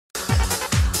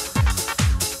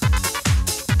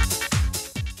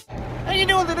you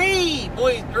doing today,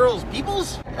 boys, girls,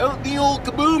 peoples? Out in the old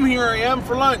kaboom here I am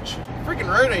for lunch. Freaking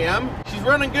right I am. She's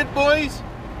running good, boys.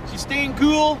 She's staying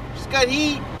cool. She's got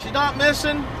heat. She's not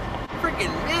missing.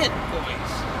 Freaking mint,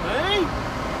 boys. Hey?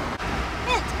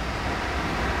 Mint.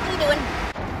 How you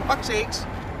doing? Fuck's sakes.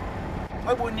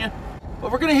 Why wouldn't you?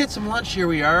 Well, we're gonna hit some lunch, here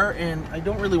we are, and I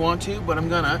don't really want to, but I'm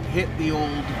gonna hit the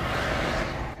old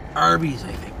Arby's,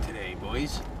 I think, today,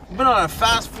 boys. I've been on a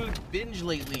fast food binge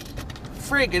lately.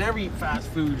 Frig, I never eat fast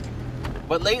food.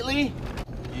 But lately,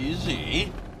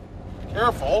 easy,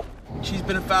 careful. She's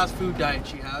been a fast food diet,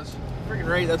 she has. Freaking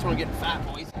right, that's when I'm getting fat,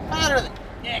 boys. Fatter than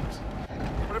dicks.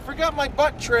 But I forgot my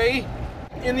butt tray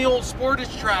in the old Sportage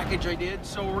trackage I did,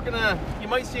 so we're gonna, you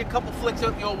might see a couple flicks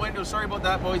out the old window. Sorry about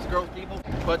that, boys, girls, people.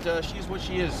 But she's what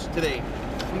she is today.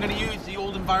 I'm gonna use the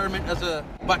old environment as a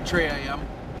butt tray, I am.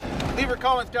 Leave your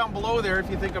comments down below there if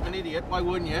you think I'm an idiot. Why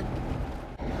wouldn't you?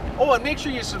 Oh, and make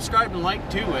sure you subscribe and like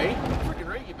too, eh? Freaking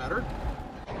right, you better.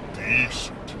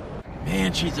 Decent.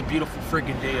 Man, she's a beautiful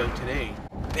friggin' day out today.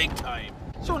 Big time.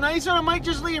 So nice that I might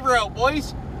just leave her out,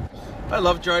 boys. I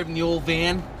love driving the old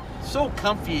van. So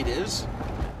comfy it is.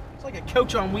 It's like a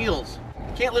couch on wheels.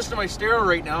 Can't listen to my stereo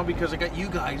right now because I got you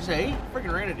guys, eh?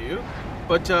 Freaking right I do.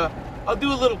 But I'll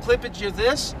do a little clippage of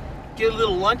this, get a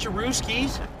little lunch of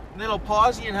Rooskies, and then I'll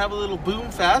pause you and have a little boom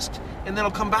fest, and then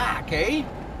I'll come back, eh?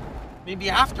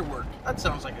 Maybe after work. That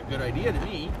sounds like a good idea to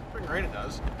me. Freaking right it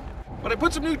does. But I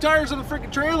put some new tires on the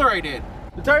freaking trailer, I did.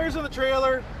 The tires on the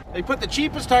trailer, they put the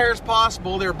cheapest tires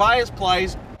possible. They're bias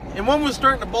plies, and one was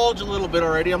starting to bulge a little bit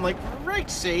already. I'm like, for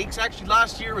Christ's sakes. Actually,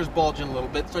 last year it was bulging a little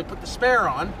bit, so I put the spare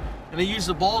on, and I used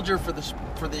the bulger for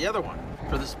the other one,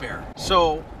 for the spare.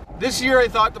 So this year I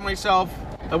thought to myself,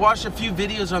 I watched a few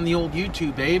videos on the old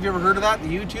YouTube, eh? Have you ever heard of that, the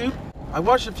YouTube? I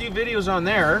watched a few videos on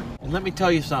there, and let me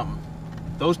tell you something.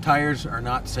 Those tires are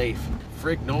not safe.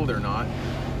 Frig, no, they're not.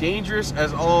 Dangerous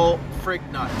as all frig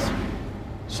nuts.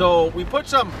 So we put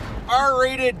some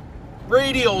R-rated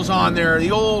radials on there,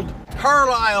 the old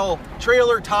Carlisle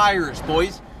trailer tires,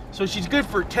 boys. So she's good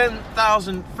for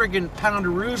 10,000 friggin' pounder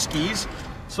Rooskies.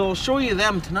 So I'll show you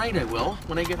them tonight, I will,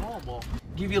 when I get home. I'll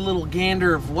give you a little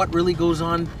gander of what really goes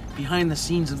on behind the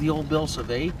scenes of the old BillSiff,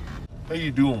 eh? How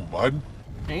you doing, bud?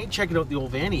 I ain't checking out the old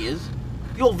van he is.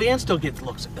 The old van still gets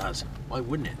looks, it does. Why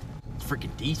wouldn't it? It's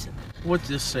freaking decent. What's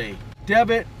this say?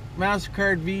 Debit,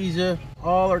 MasterCard, Visa,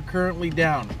 all are currently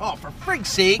down. Oh, for frig's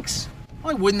sakes!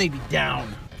 Why wouldn't they be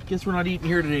down? Guess we're not eating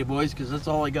here today, boys, because that's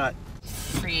all I got.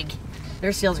 Frig.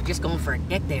 Their sales are just going for a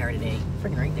dick they are today.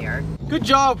 Friggin' right they are. Good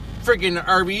job, friggin'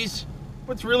 Arby's.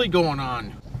 What's really going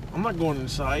on? I'm not going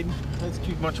inside. That's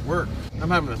too much work. I'm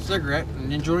having a cigarette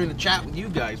and enjoying the chat with you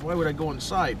guys. Why would I go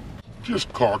inside?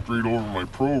 Just cocked right over my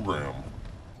program.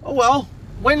 Oh well,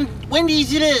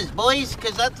 Wendy's it is, boys,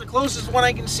 because that's the closest one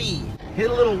I can see.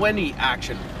 Hit a little Wendy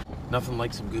action. Nothing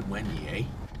like some good Wendy, eh?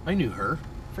 I knew her.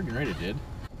 Friggin' right I did.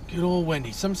 Good old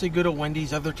Wendy. Some say good old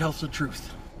Wendy's, others tells the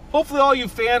truth. Hopefully all you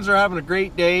fans are having a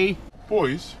great day.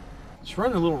 Boys. She's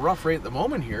running a little rough right at the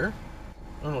moment here.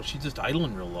 I don't know, she's just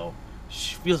idling real low.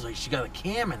 She feels like she got a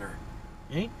cam in her.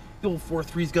 Eh? The old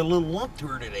 4.3's got a little lump to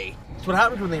her today. That's what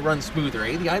happens when they run smoother,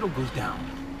 eh? The idle goes down.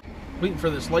 Waiting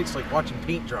for this light's like watching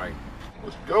paint dry.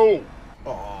 Let's go.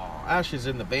 Oh, Ash is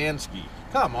in the van ski.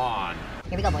 Come on.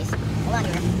 Here we go, boys. Hold on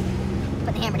here.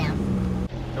 Put the hammer down.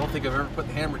 I don't think I've ever put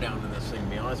the hammer down in this thing, to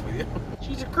be honest with you.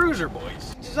 She's a cruiser,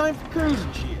 boys. Designed for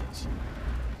cruising, she is.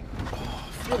 Oh,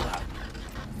 feel that.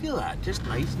 Feel that. Just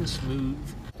nice and smooth.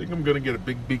 I think I'm gonna get a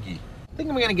big biggie. I think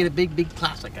I'm gonna get a big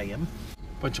classic, I am.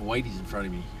 Bunch of whiteys in front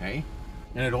of me, eh?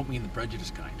 And I don't mean the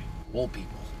prejudice kind. Old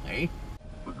people, eh?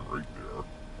 Freaking right there.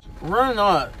 We're running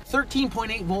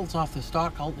 13.8 volts off the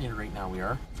stock alternator right now, we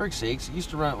are. Frig's sakes, it used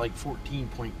to run at like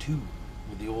 14.2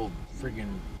 with the old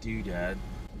friggin' doodad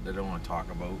that I don't want to talk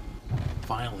about.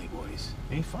 Finally, boys.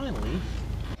 Hey, finally.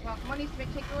 Well, money's to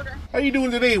make take your order. How you doing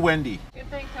today, Wendy? Good,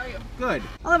 thanks. How are you? Good.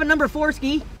 I'll have a number 4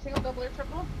 ski. Single, double, or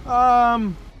triple?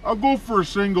 I'll go for a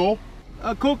single.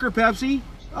 A Coke or Pepsi.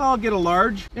 I'll get a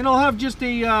large. And I'll have just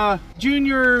a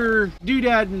junior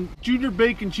doodad and junior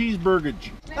bacon cheeseburger.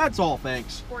 That's all,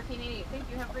 thanks. $14.88. Thank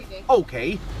you. Have a great day.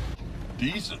 Okay.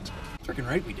 Decent. Freaking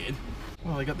right we did.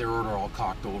 Well, they got their order all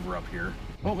cocked over up here.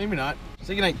 Oh, maybe not.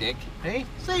 Say goodnight, Dick. Hey?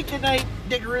 Say goodnight,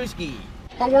 Dickarooski.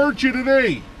 How aren't you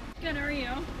today? Good, how are you?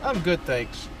 I'm good,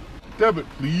 thanks. Debit,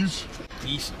 please.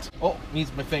 Decent. Oh,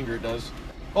 needs my finger, it does.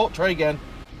 Oh, try again.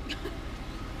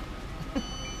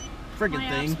 Friggin' My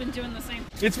thing. app's been doing the same.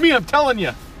 It's me, I'm telling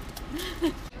you.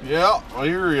 Yeah, I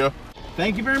hear you.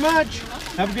 Thank you very much.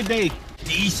 Have a good day.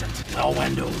 Decent. No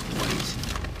windows, boys.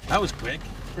 That was quick.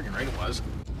 Freaking right it was.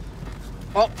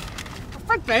 Oh,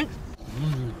 frick, thanks.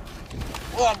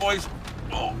 Hold on, boys.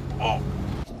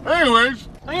 Anyways,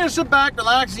 I'm gonna sit back,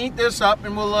 relax, and eat this up,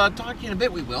 and we'll talk to you in a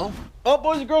bit, we will. Oh,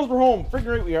 boys and girls, we're home. Friggin'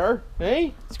 right we are.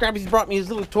 Hey? Scrappy's brought me his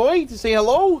little toy to say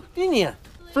hello, didn't ya?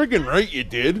 friggin' right you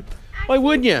did. Why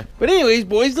wouldn't ya? But anyways,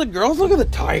 boys and girls, look at the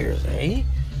tires, eh?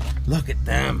 Look at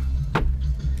them.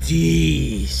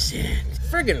 Decent.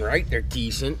 Friggin' right, they're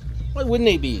decent. Why wouldn't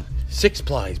they be? 6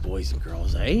 plies, boys and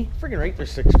girls, eh? Friggin' right, they're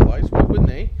 6 plies. Why wouldn't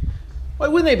they? Why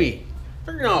wouldn't they be?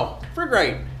 Friggin' no. Frig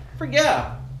right. Frig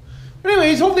yeah. But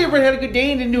anyways, hopefully everybody had a good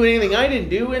day and didn't do anything I didn't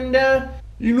do, and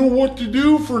You know what to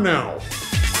do for now.